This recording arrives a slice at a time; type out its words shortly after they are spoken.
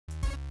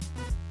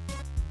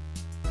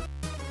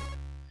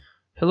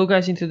Hello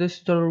guys, in today's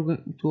tutorial we're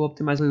going to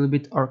optimize a little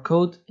bit our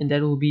code, and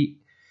that will be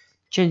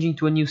changing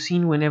to a new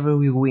scene whenever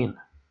we win.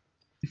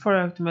 Before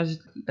I optimize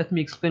it, let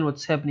me explain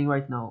what's happening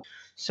right now.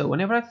 So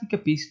whenever I click a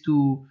piece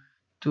to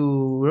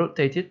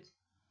rotate it,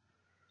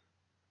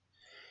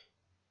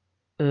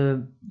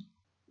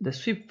 the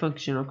sweep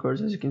function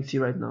occurs, as you can see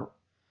right now.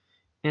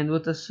 And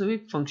what the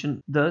sweep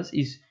function does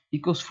is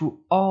it goes through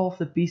all of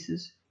the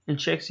pieces and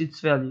checks its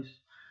values.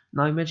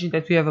 Now imagine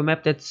that we have a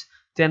map that's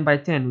 10 by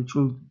 10,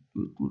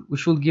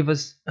 which will give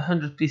us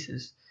 100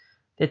 pieces.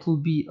 That will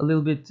be a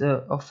little bit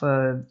of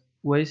a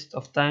waste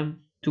of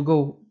time to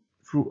go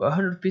through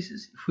 100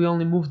 pieces if we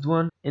only moved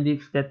one, and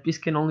if that piece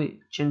can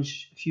only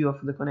change a few of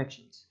the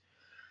connections.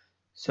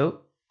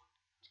 So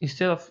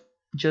instead of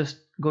just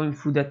going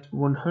through that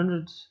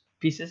 100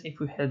 pieces, if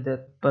we had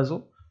that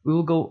puzzle, we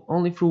will go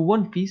only through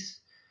one piece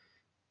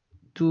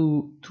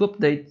to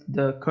update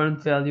the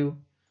current value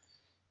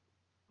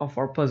of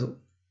our puzzle.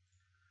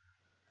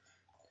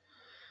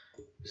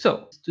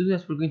 So to do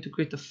that, we're going to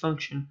create a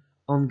function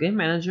on game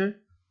manager,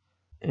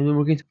 and then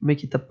we're going to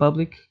make it a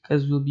public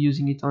because we'll be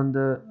using it on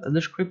the other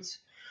scripts.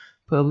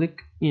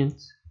 Public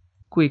int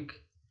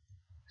quick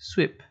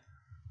sweep,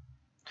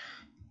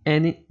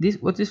 and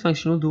what this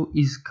function will do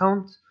is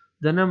count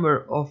the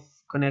number of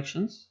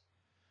connections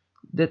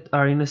that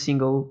are in a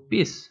single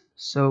piece.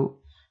 So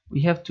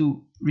we have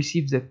to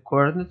receive the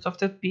coordinates of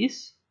that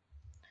piece,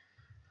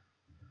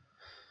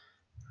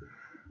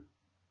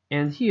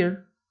 and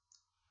here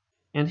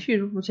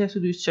what you have to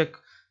do is check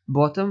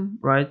bottom,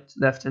 right,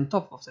 left and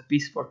top of the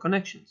piece for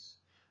connections.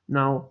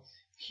 Now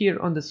here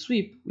on the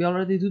sweep we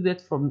already do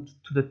that from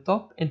to the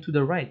top and to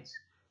the right.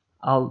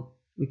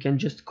 We can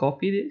just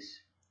copy this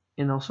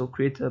and also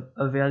create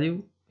a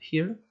value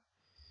here,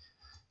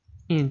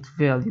 int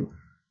value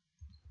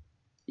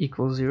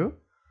equals 0.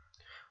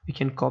 We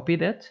can copy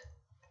that,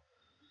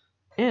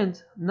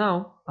 and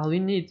now all we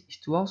need is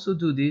to also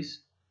do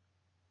this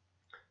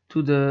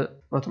to the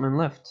bottom and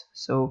left.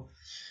 So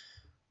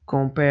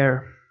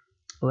compare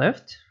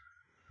left,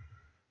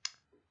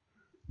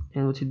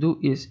 and what you do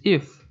is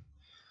if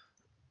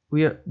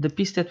the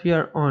piece that we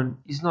are on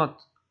is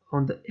not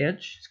on the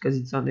edge, because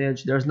it's on the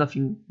edge, there's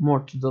nothing more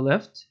to the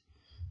left,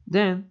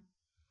 then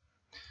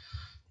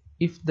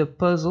if the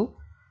puzzle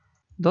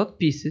dot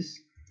pieces,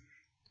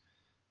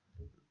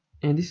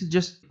 and this is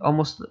just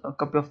almost a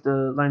copy of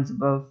the lines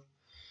above,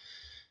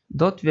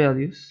 dot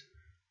values,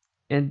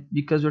 and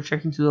because we're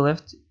checking to the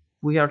left,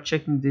 we are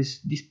checking these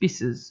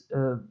pieces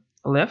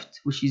left,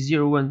 which is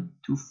 0, 1,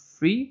 2,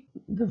 3,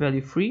 the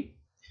value 3.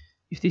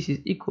 If this is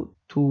equal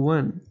to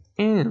 1,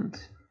 and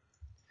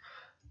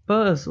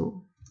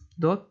puzzle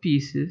dot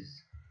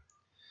pieces,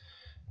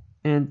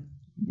 and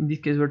in this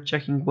case we're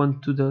checking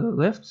 1 to the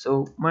left,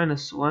 so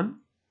 -1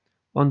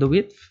 on the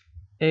width,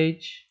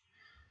 age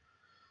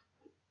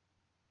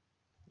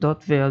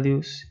dot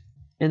values,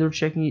 and we're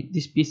checking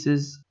these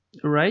pieces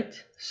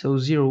right, so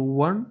 0,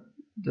 1,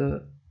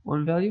 the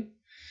 1 value.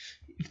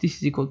 If this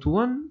is equal to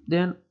 1,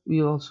 then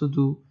we also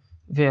do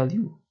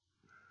value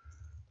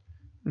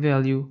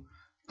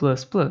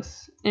plus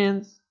plus.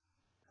 And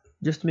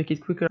just to make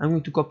it quicker, I'm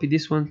going to copy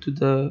this one to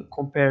the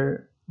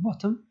compare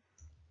bottom,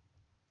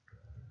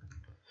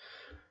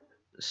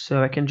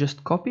 so I can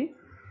just copy.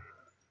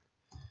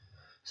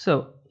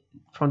 So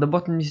from the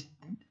bottom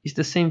is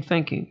the same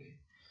thinking.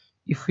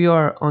 If we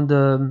are on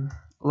the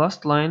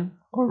last line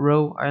or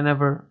row, I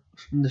never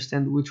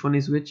understand which one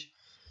is which,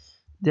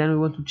 then we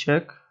want to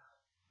check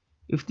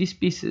if this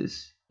piece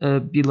is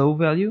below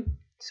value,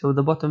 so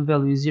the bottom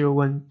value is 0,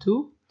 1,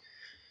 2,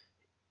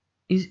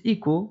 is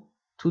equal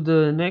to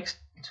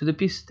the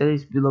piece that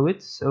is below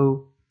it,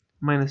 so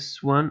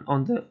 -1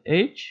 on the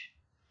edge.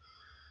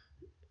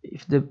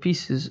 If the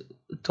piece's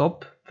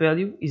top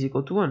value is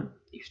equal to 1,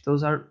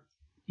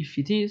 if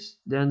it is,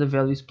 then the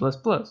value is plus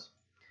plus,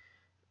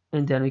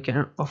 and then we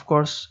can of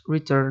course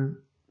return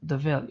the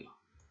value.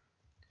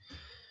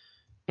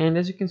 And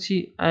as you can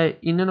see,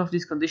 in none of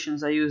these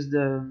conditions I use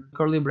the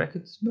curly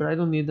brackets, but I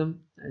don't need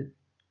them.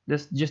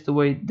 That's just the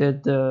way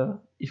that the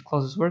if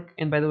clauses work.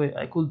 And by the way,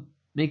 I could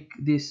make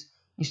this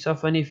instead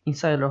of an if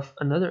inside of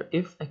another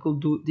if, I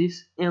could do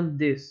this and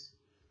this,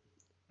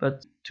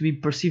 but to be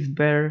perceived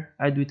better,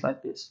 I do it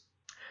like this.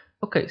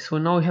 Okay, so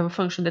now we have a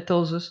function that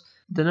tells us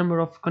the number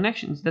of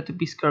connections that the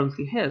piece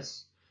currently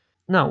has.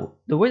 Now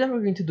the way that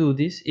we're going to do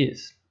this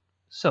is,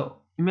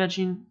 so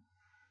imagine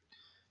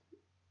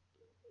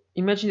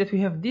that we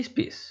have this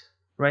piece.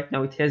 Right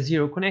now it has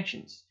 0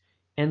 connections,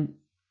 and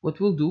what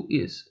we'll do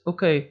is,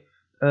 okay,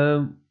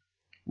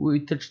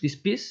 we touch this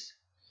piece,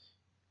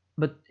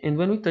 and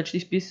when we touch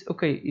this piece,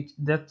 okay,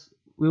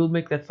 we will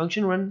make that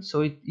function run,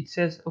 so it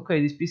says,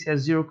 okay, this piece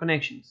has 0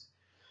 connections.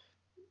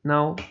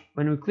 Now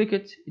when we click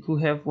it, it will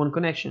have 1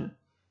 connection,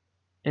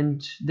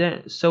 and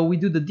then so we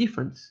do the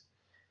difference,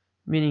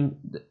 meaning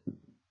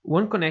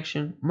 1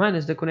 connection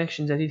minus the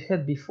connections that it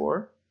had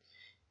before,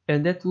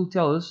 and that will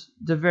tell us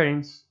the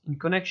variance in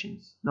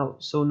connections.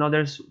 Now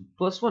there's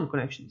 +1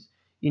 connections.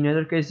 In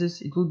other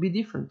cases it will be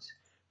different.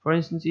 For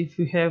instance, if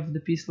you have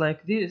the piece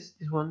like this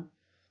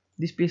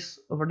piece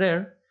over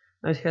there,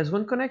 Now it has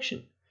one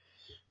connection.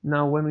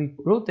 Now when we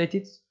rotate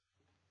it,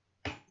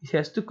 it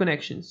has two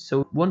connections.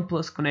 So one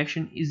plus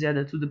connection is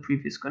added to the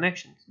previous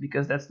connections,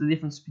 because that's the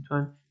difference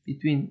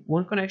between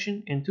one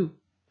connection and two.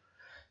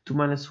 2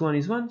 minus 1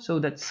 is 1, so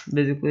that's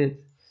basically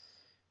it.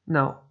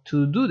 Now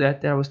to do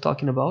that I was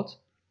talking about,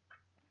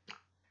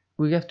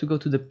 we have to go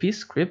to the piece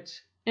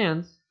script,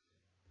 and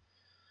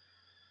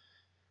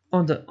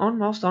on the on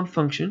mouse down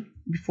function,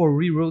 before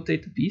we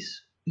rotate the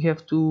piece, we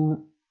have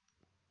to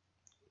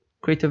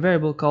create a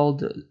variable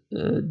called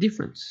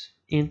difference,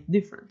 int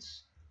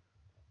difference.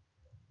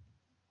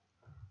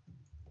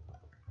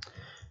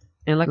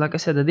 And like I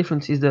said, the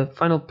difference is the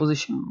final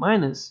position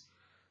minus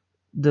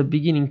the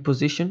beginning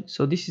position.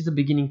 So this is the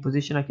beginning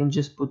position. I can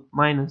just put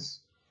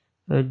minus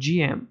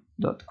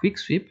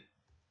gm.quicksweep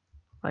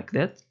like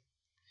that,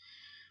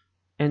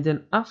 and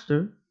then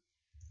after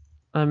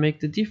I make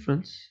the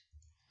difference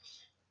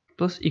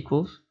plus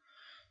equals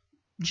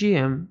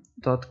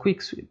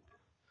gm.quicksweep.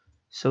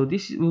 So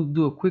this will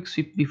do a quick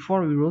sweep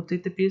before we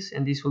rotate the piece,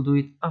 and this will do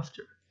it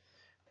after.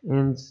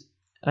 And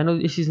I know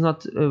this is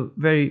not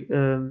very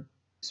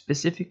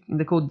specific in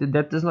the code,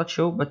 that does not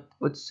show, but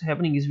what's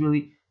happening is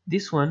really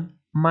this one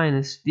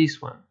minus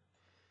this one.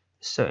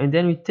 So, and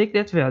then we take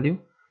that value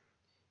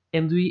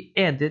and we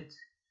add it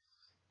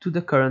to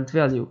the current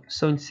value.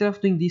 So instead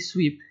of doing this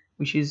sweep,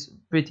 which is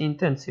pretty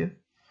intensive,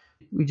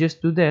 we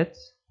just do that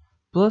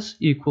plus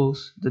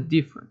equals the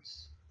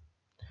difference.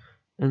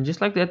 And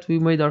just like that, we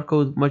made our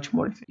code much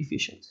more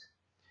efficient.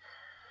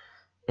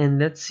 And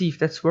let's see if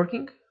that's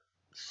working.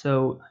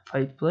 So if I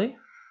hit play,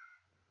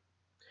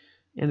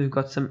 and we've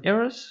got some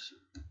errors.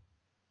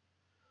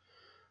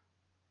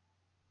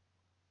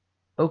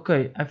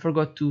 Okay, I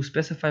forgot to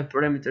specify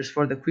parameters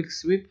for the quick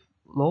sweep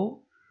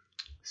low,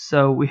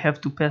 so we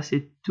have to pass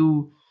it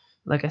to,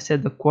 like I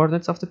said, the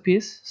coordinates of the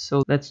piece.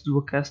 So let's do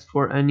a cast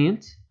for an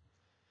int,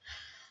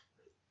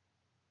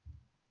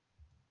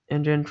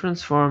 and then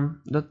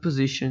transform dot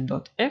position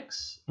dot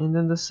x, and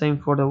then the same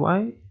for the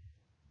y,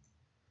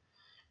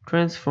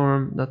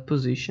 transform dot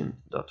position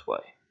dot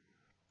y,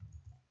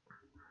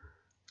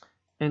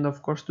 and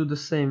of course do the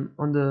same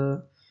on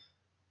the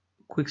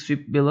quick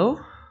sweep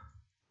below.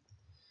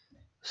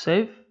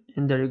 Save,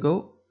 and there you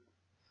go.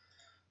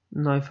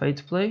 Now if I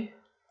hit play,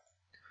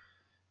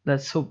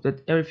 let's hope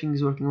that everything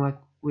is working like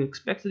we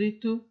expected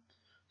it to.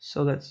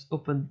 So let's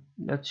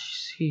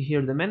see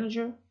here the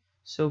manager.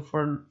 So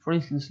for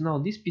instance, now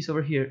this piece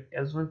over here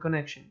has one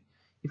connection.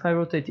 If I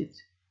rotate it,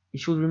 it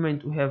should remain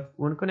to have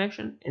one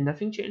connection and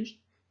nothing changed,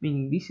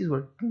 meaning this is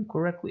working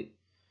correctly.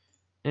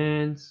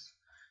 And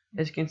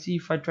as you can see,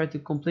 if I try to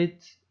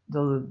complete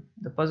the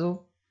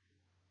puzzle,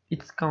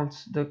 it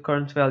counts the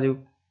current value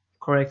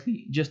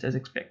correctly, just as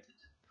expected.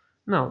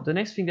 Now the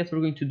next thing that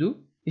we're going to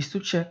do is to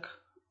check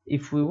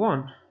if we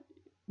won,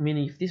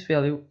 meaning if this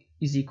value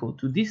is equal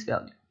to this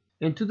value.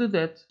 And to do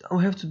that, all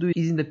we have to do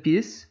is in the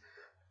piece,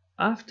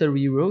 after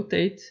we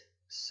rotate,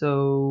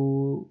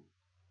 so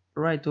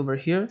right over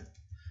here,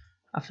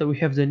 after we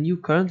have the new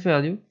current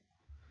value,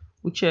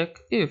 we check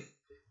if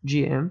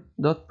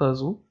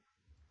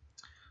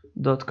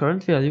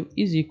gm.puzzle.current value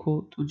is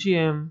equal to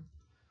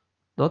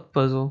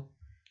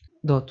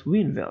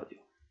gm.puzzle.win value,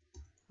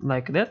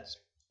 like that.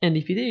 And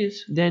if it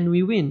is, then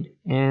we win.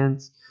 And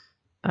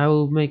I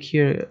will make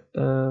here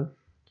a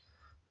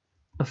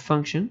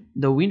function,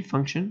 the win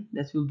function,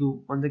 that we'll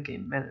do on the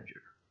game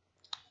manager.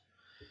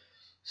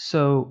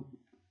 So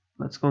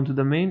let's go to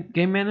the main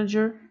game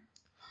manager,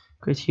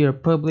 create here a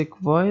public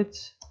void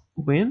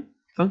win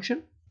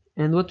function.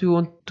 And what do we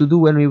want to do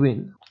when we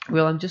win?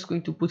 Well, I'm just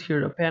going to put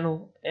here a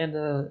panel and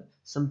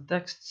some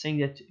text saying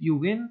that you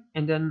win,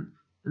 and then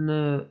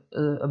a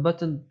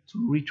button to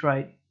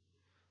retry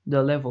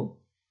the level,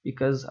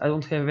 because I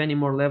don't have any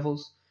more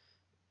levels.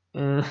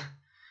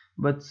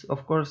 But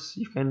of course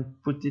you can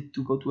put it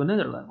to go to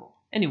another level.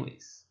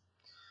 Anyways,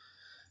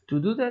 to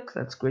do that,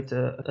 let's create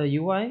a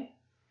UI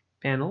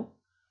panel,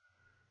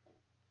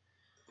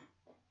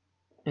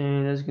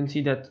 and as you can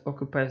see, that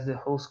occupies the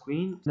whole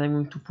screen. And I'm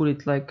going to put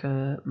it like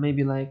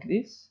maybe like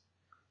this,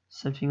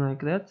 something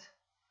like that.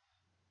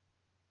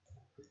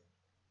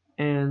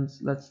 And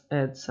let's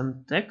add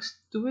some text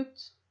to it.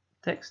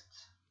 Text,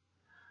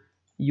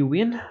 you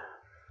win.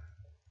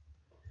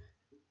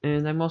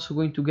 And I'm also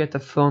going to get a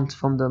font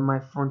from the my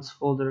fonts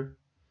folder,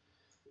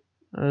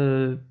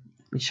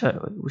 which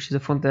is a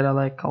font that I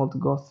like, called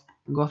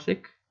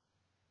Gothic.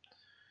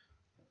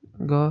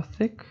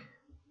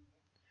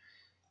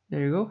 There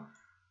you go.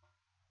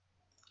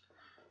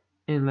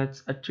 And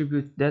let's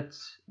attribute that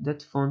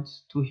font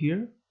to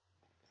here.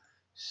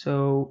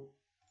 So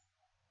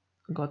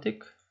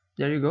Gothic,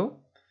 there you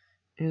go.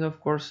 And of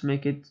course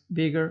make it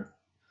bigger,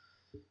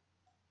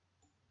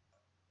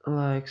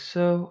 like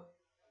so.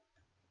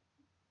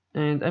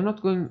 And I'm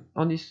not going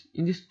on this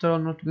in this tutorial,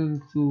 I'm not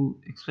going to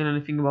explain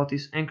anything about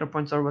these anchor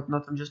points or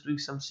whatnot. I'm just doing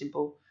some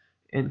simple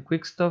and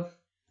quick stuff.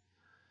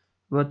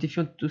 But if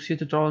you want to see a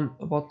tutorial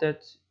about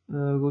that,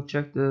 go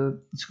check the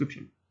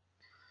description.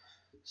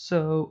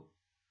 So,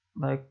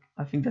 like,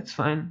 I think that's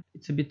fine.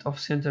 It's a bit off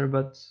center,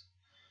 but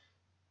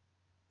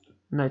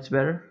Now it's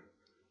better.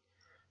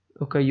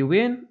 Okay, you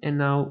win, and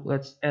now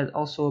let's add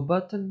also a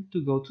button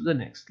to go to the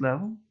next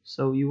level.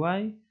 So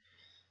UI,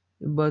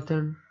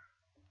 button,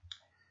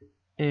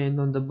 and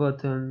on the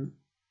button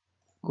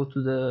go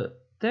to the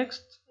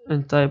text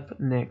and type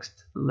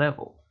next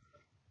level.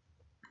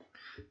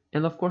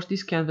 And of course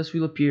this canvas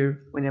will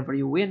appear whenever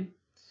you win.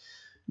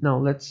 Now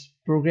let's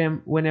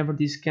program whenever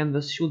this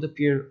canvas should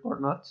appear or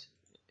not.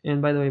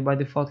 And by the way, by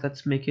default,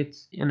 let's make it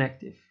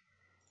inactive.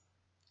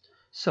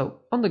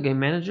 So on the game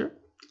manager,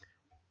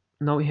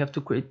 now we have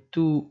to create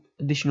two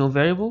additional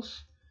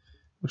variables,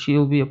 which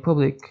will be a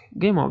public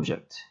game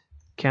object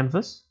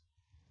canvas.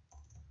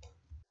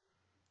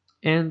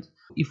 And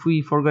if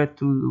we forget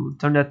to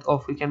turn that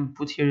off, we can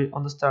put here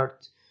on the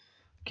start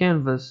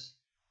canvas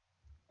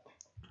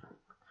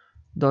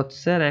dot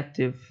set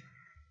active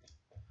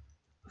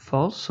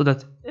false, so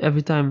that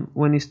every time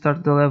when you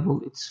start the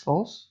level it's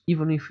false,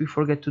 even if we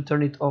forget to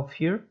turn it off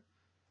here.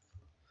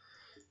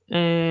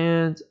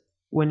 And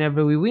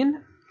whenever we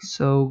win,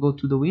 so go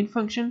to the win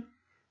function,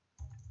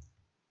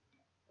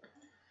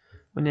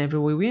 whenever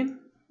we win,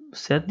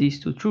 set this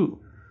to true.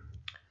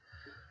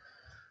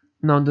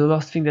 Now the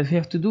last thing that we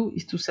have to do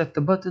is to set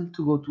the button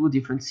to go to a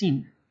different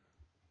scene.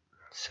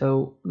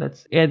 So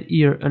let's add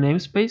here a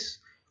namespace,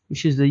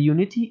 which is the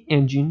Unity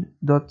engine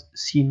dot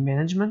scene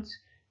management,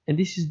 and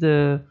this is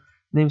the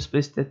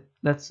namespace that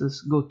lets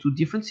us go to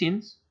different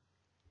scenes.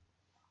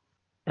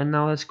 And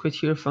now let's create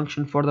here a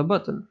function for the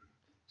button.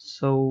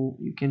 So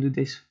you can do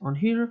this on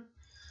here,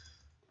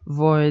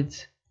 void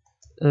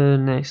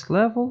next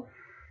level,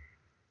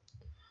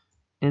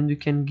 and we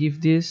can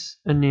give this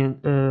a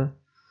name,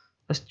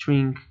 a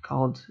string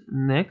called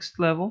next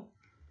level.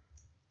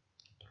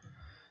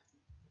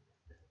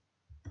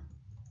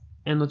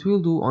 And what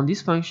we'll do on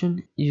this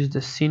function is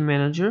the scene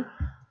manager,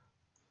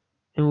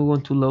 and we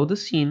want to load the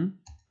scene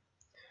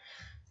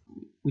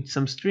with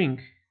some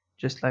string,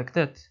 just like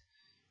that.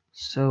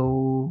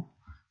 So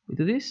we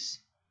do this,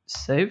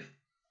 save,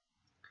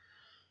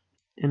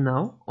 and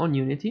now on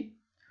Unity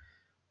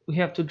we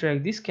have to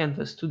drag this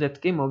canvas to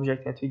that game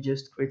object that we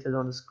just created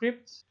on the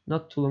script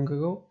not too long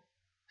ago.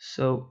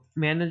 So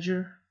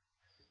manager,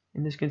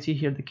 and as you can see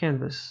here the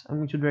canvas, I'm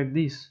going to drag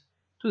this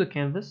to the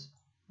canvas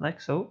like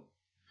so,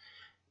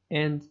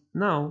 and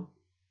now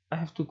I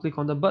have to click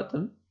on the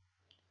button.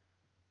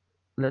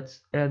 Let's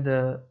add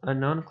a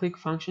non-click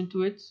function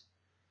to it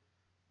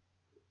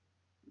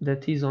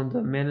that is on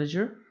the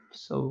manager,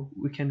 so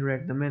we can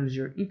drag the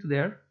manager into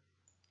there.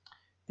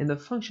 And the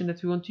function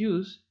that we want to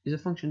use is a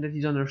function that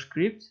is on our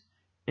script,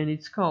 and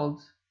it's called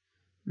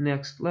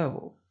next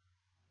level.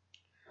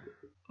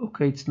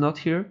 Okay, it's not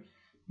here.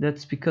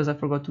 That's because I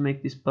forgot to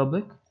make this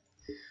public.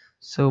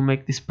 So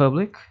make this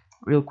public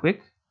real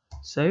quick.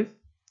 Save.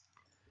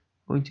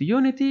 Going to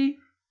Unity,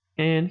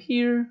 and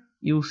here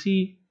you'll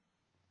see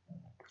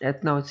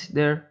that now it's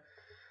there,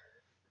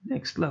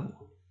 next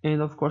level.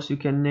 And of course you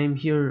can name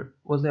here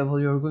what level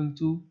you're going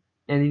to,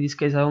 and in this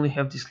case I only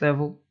have this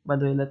level. By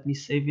the way, let me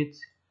save it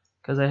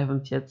because I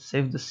haven't yet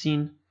saved the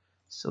scene.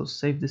 So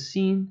save the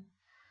scene,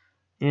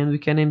 and we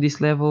can name this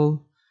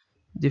level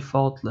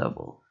default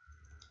level,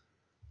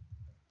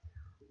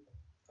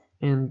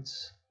 and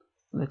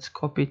let's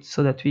copy it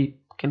so that we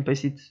can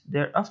paste it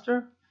there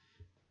after.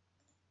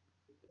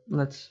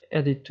 Let's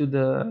add it to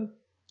the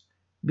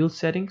build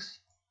settings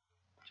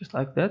just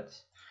like that,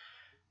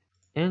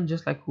 and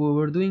just like we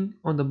were doing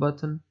on the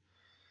button,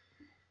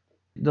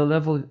 the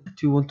level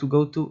that you want to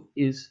go to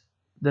is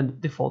the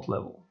default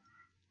level.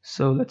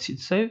 So let's hit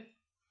save,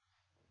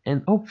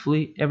 and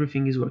hopefully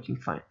everything is working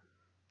fine.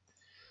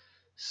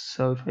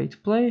 So if I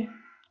hit play,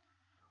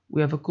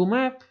 we have a cool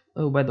map.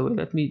 Oh, by the way,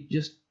 let me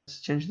just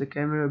change the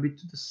camera a bit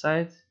to the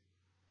side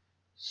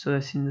so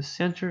that's in the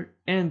center,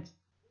 and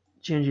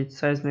change its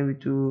size maybe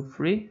to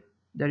 3.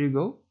 There you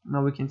go.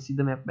 Now we can see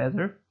the map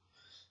better.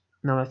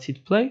 Now let's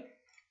hit play,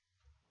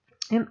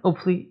 and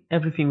hopefully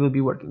everything will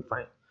be working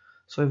fine.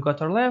 So we've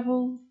got our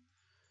level.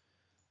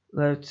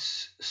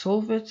 Let's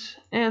solve it,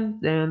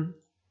 and then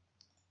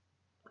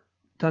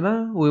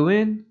ta-da, we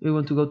win. We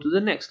want to go to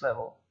the next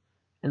level,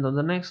 and on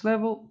the next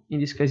level, in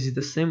this case it's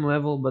the same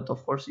level, but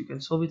of course you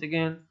can solve it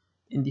again,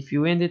 and if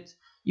you end it,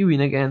 you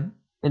win again.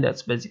 And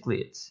that's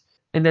basically it.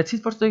 And that's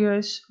it for today,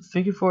 guys.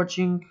 Thank you for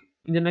watching.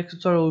 In the next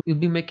tutorial we'll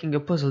be making a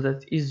puzzle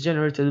that is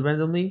generated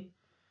randomly,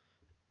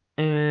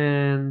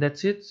 and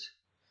that's it.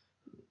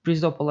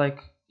 Please drop a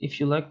like if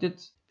you liked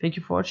it. Thank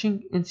you for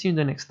watching, and see you in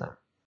the next time.